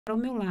ao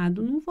meu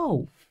lado num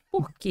voo.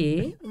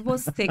 Porque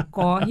você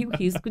corre o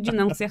risco de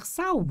não ser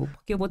salvo.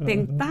 Porque eu vou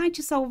tentar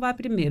te salvar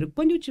primeiro.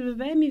 Quando eu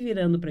estiver me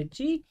virando para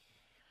ti,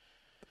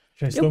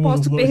 Já eu estamos os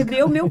posso dois.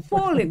 perder o meu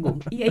fôlego.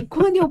 E aí,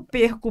 quando eu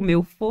perco o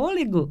meu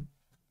fôlego,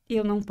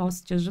 eu não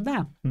posso te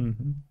ajudar.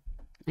 Uhum.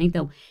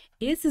 Então,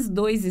 esses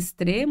dois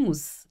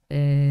extremos,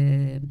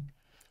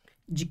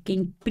 de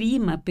quem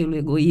prima pelo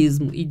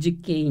egoísmo e de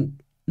quem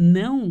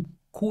não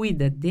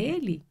cuida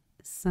dele,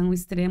 são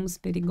extremos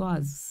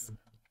perigosos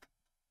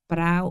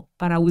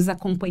para os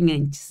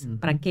acompanhantes,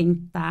 para Uhum. quem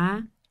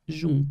está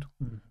junto.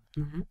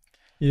 Uhum. Né?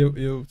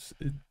 Eu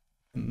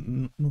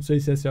não sei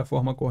se essa é a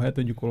forma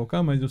correta de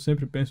colocar, mas eu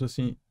sempre penso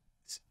assim,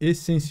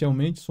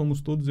 essencialmente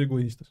somos todos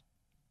egoístas,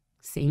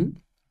 Sim.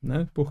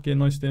 né? Porque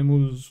nós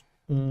temos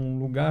um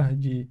lugar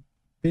de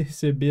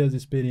perceber as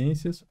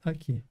experiências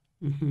aqui,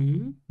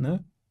 Uhum.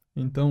 né?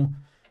 Então,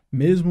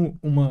 mesmo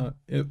uma...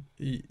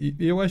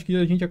 eu acho que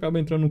a gente acaba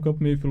entrando num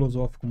campo meio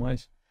filosófico,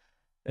 mas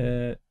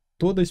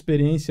toda a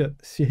experiência,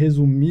 se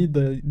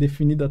resumida,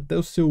 definida até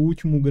o seu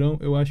último grão,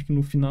 eu acho que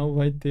no final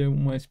vai ter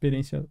uma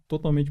experiência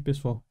totalmente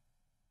pessoal.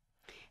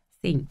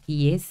 Sim,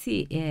 e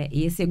esse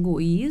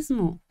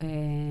egoísmo,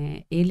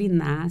 ele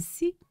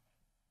nasce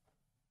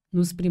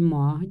nos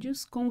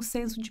primórdios com o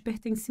senso de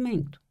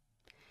pertencimento.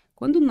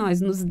 Quando nós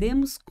nos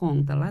demos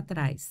conta lá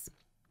atrás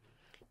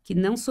que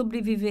não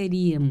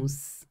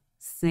sobreviveríamos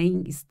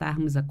sem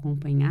estarmos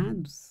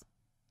acompanhados,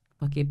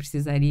 porque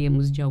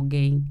precisaríamos de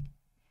alguém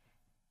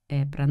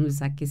para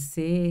nos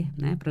aquecer,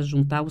 né, para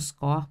juntar os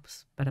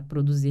corpos, para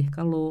produzir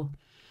calor.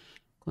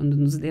 Quando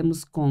nos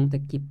demos conta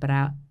que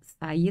para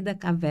sair da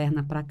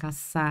caverna para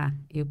caçar,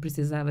 eu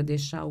precisava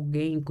deixar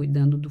alguém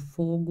cuidando do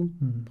fogo,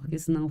 porque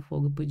senão o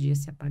fogo podia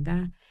se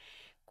apagar.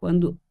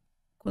 Quando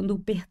o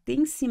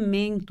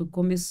pertencimento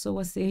começou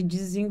a ser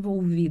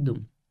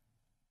desenvolvido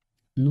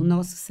no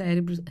nosso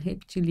cérebro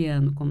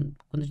reptiliano, quando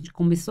a gente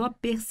começou a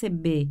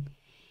perceber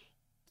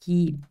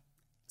que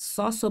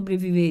só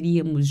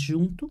sobreviveríamos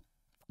junto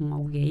com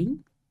alguém,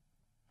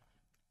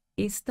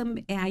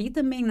 aí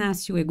também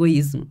nasce o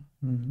egoísmo.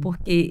 Uhum.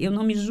 Porque eu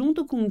não me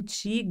junto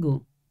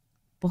contigo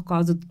por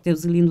causa dos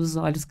teus lindos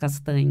olhos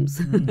castanhos.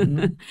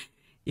 Uhum.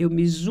 Eu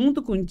me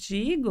junto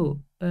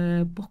contigo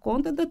por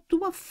conta da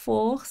tua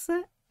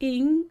força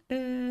em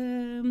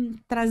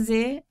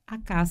trazer a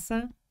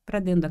caça para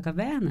dentro da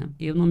caverna.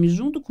 Eu não me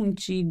junto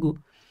contigo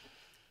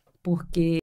porque